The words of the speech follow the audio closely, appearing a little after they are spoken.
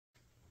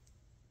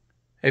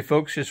Hey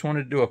folks, just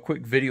wanted to do a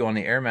quick video on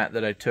the air mat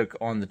that I took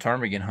on the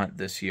ptarmigan hunt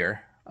this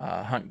year.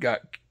 Hunt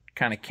got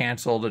kind of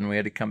canceled and we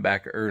had to come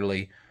back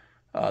early.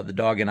 The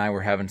dog and I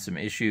were having some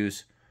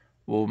issues.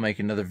 We'll make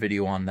another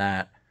video on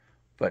that.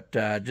 But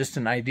just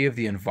an idea of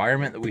the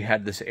environment that we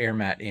had this air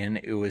mat in.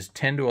 It was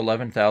 10 to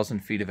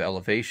 11,000 feet of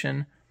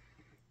elevation.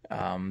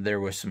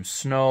 There was some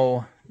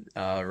snow.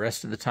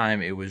 Rest of the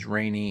time it was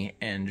rainy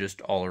and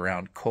just all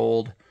around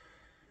cold.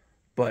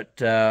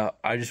 But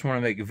I just want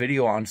to make a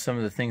video on some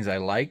of the things I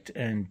liked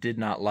and did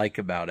not like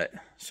about it.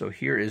 So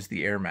here is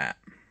the air mat.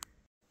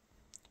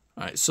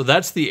 All right, so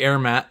that's the air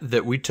mat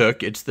that we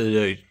took. It's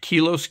the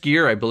Kilo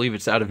Skier. I believe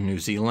it's out of New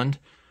Zealand.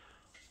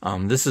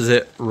 This is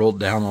it rolled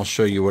down. I'll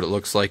show you what it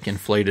looks like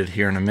inflated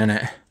here in a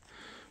minute.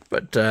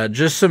 But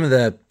just some of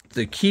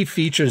the key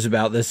features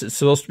about this. It's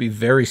supposed to be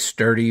very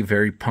sturdy,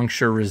 very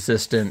puncture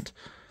resistant.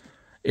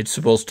 It's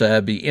supposed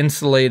to be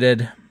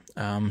insulated.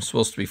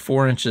 Supposed to be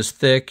 4 inches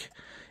thick.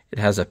 It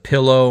has a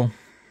pillow.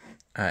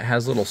 It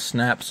has little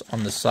snaps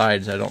on the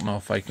sides. I don't know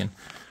if I can...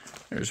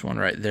 There's one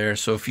right there.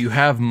 So if you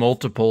have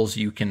multiples,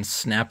 you can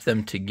snap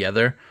them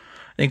together.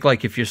 I think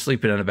like if you're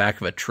sleeping in the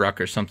back of a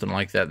truck or something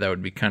like that, that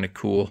would be kind of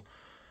cool.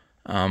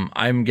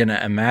 I'm going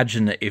to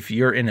imagine that if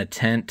you're in a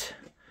tent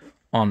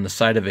on the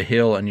side of a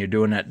hill and you're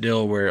doing that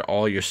deal where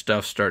all your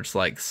stuff starts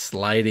like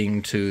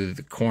sliding to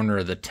the corner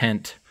of the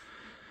tent,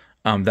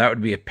 that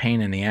would be a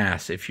pain in the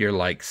ass if you're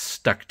like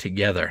stuck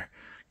together.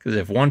 Because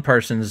if one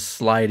person's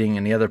sliding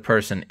and the other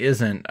person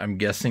isn't, I'm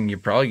guessing you're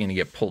probably going to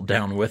get pulled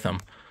down with them.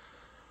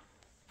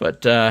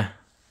 But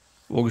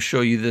we'll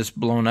show you this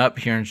blown up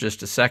here in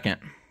just a second.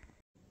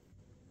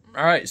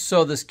 All right,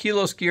 so this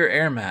Kilo Skier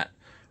air mat,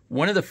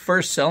 one of the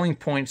first selling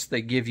points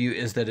they give you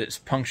is that it's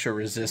puncture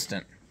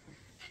resistant.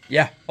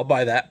 Yeah, I'll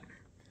buy that.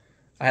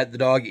 I had the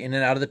dog in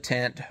and out of the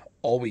tent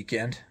all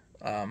weekend.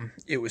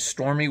 It was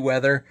stormy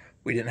weather.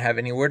 We didn't have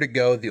anywhere to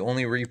go. The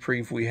only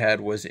reprieve we had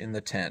was in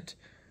the tent.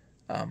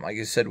 Like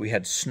I said, we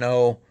had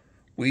snow.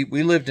 We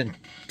lived in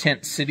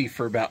Tent City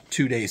for about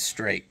 2 days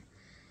straight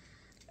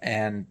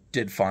and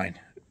did fine.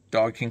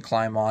 Dog can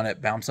climb on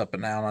it, bounce up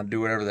and down on,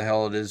 do whatever the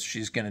hell it is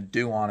she's going to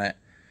do on it.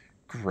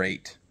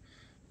 Great.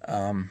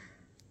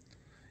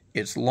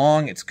 It's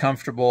long, it's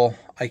comfortable.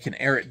 I can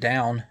air it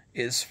down.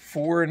 It's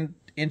 4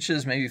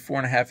 inches, maybe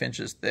 4.5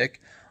 inches thick.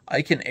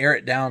 I can air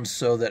it down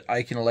so that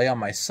I can lay on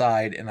my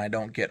side and I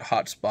don't get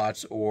hot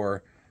spots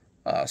or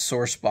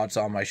sore spots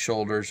on my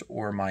shoulders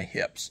or my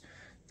hips.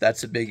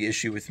 That's a big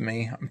issue with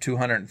me. I'm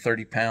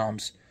 230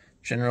 pounds.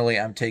 Generally,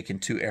 I'm taking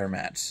 2 air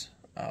mats.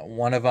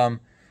 One of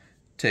them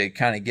to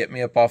kind of get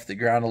me up off the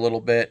ground a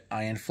little bit.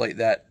 I inflate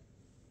that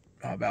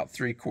about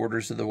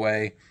 3/4 of the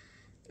way.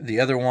 The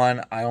other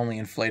one, I only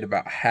inflate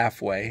about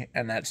halfway,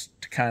 and that's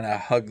to kind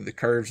of hug the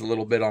curves a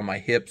little bit on my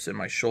hips and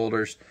my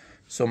shoulders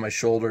so my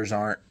shoulders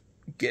aren't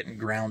getting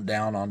ground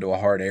down onto a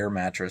hard air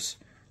mattress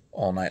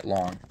all night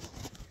long.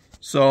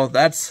 So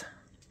that's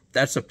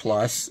a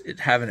plus,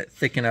 having it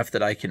thick enough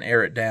that I can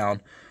air it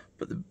down.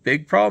 But the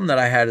big problem that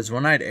I had is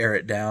when I'd air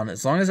it down,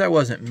 as long as I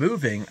wasn't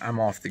moving, I'm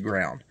off the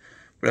ground.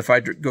 But if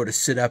I go to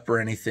sit up or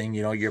anything,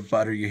 you know, your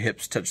butt or your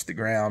hips touch the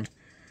ground.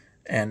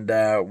 And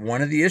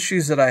one of the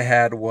issues that I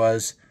had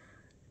was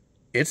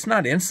it's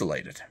not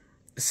insulated.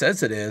 It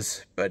says it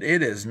is, but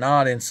it is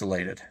not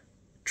insulated.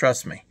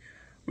 Trust me.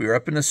 We were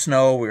up in the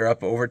snow. We were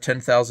up over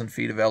 10,000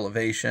 feet of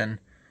elevation.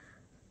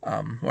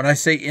 When I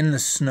say in the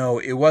snow,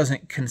 it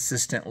wasn't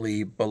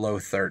consistently below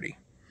 30.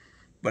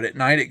 But at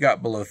night it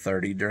got below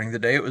 30. During the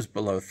day it was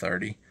below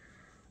 30.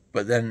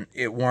 But then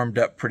it warmed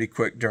up pretty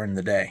quick during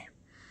the day.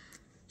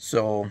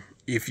 So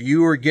if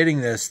you are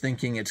getting this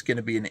thinking it's going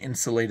to be an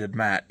insulated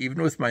mat,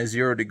 even with my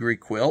 0-degree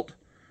quilt,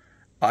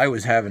 I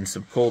was having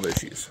some cold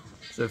issues.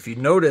 So if you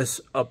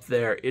notice up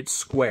there, it's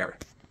square.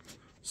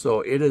 So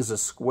it is a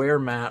square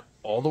mat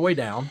all the way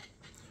down,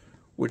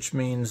 which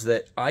means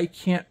that I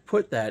can't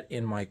put that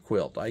in my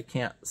quilt. I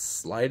can't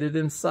slide it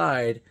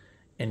inside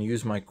and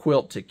use my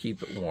quilt to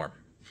keep it warm,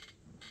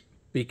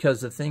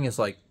 because the thing is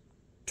like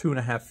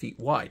 2.5 feet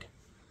wide.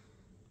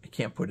 I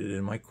can't put it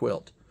in my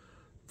quilt.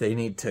 They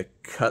need to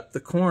cut the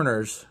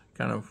corners,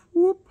 kind of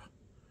whoop,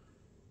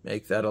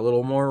 make that a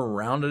little more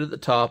rounded at the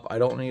top. I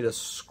don't need a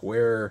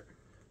square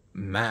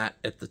mat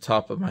at the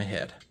top of my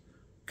head.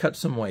 Cut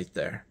some weight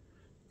there.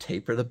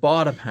 Taper the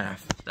bottom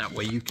half. That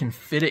way you can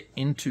fit it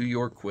into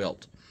your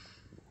quilt.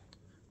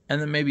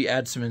 And then maybe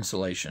add some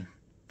insulation.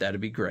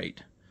 That'd be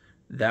great.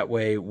 That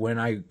way when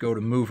I go to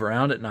move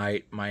around at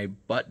night, my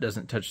butt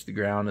doesn't touch the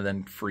ground and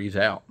then freeze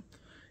out.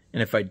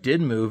 And if I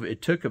did move,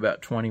 it took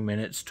about 20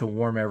 minutes to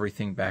warm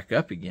everything back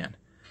up again.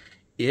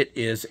 It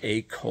is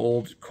a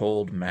cold,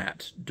 cold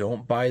mat.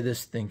 Don't buy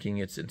this thinking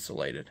it's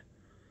insulated.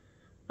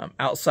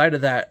 Outside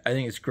of that, I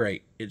think it's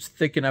great. It's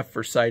thick enough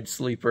for side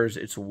sleepers.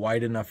 It's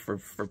wide enough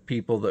for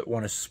people that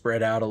want to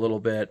spread out a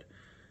little bit.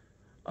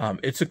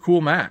 It's a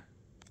cool mat.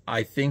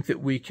 I think that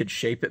we could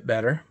shape it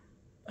better.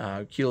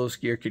 Kilo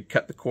Skier could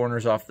cut the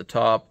corners off the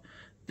top.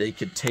 They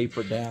could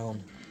taper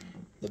down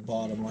the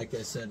bottom. Like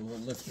I said, we'll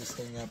lift this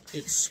thing up.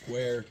 It's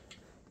square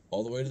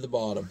all the way to the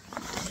bottom.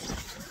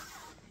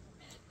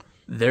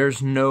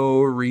 There's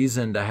no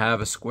reason to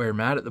have a square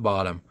mat at the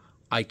bottom.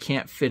 I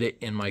can't fit it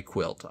in my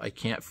quilt. I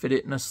can't fit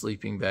it in a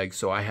sleeping bag,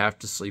 so I have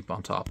to sleep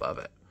on top of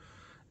it.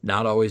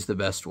 Not always the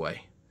best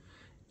way.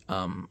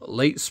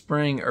 Late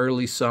spring,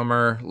 early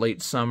summer,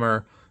 late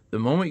summer, the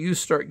moment you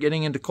start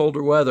getting into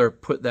colder weather,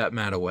 put that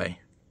mat away.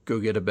 Go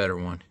get a better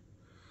one.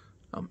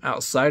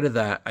 Outside of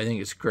that, I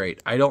think it's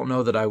great. I don't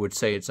know that I would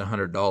say it's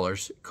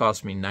 $100. It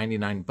cost me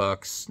 99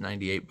 bucks,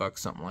 98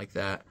 bucks, something like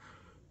that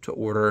to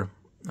order.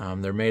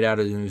 They're made out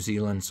of New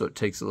Zealand, so it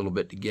takes a little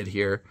bit to get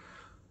here.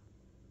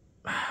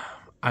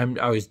 I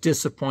was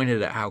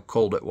disappointed at how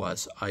cold it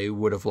was. I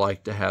would have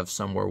liked to have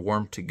somewhere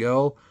warm to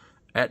go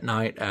at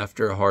night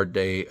after a hard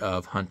day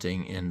of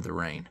hunting in the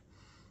rain.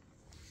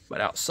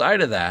 But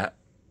outside of that,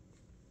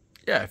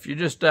 yeah, if you're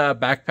just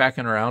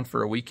backpacking around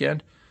for a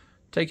weekend,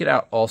 take it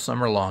out all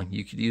summer long.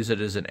 You could use it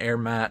as an air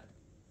mat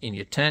in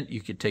your tent.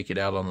 You could take it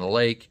out on the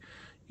lake.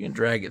 You can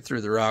drag it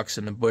through the rocks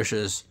and the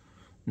bushes.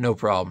 No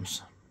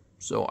problems.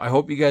 So I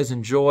hope you guys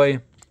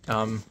enjoy.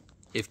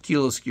 If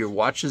Keyless Gear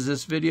watches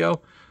this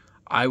video,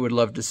 I would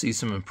love to see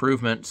some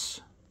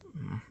improvements.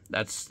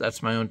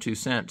 That's my own 2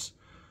 cents.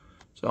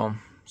 So,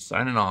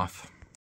 signing off.